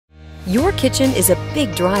Your kitchen is a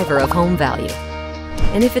big driver of home value.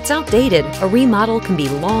 And if it's outdated, a remodel can be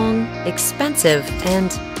long, expensive,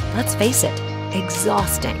 and, let's face it,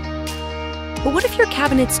 exhausting. But what if your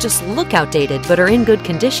cabinets just look outdated but are in good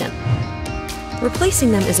condition?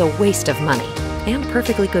 Replacing them is a waste of money and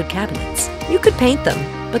perfectly good cabinets. You could paint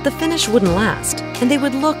them, but the finish wouldn't last, and they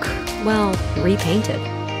would look, well, repainted.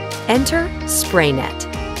 Enter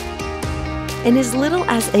SprayNet. In as little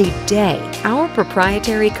as a day, our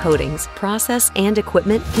proprietary coatings, process, and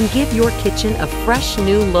equipment can give your kitchen a fresh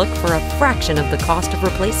new look for a fraction of the cost of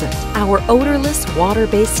replacement. Our odorless,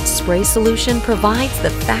 water-based spray solution provides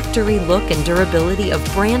the factory look and durability of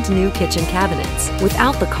brand new kitchen cabinets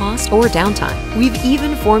without the cost or downtime. We've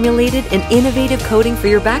even formulated an innovative coating for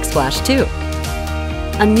your backsplash, too.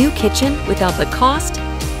 A new kitchen without the cost,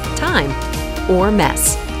 time, or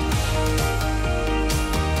mess.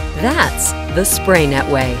 That's the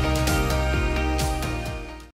SprayNet way.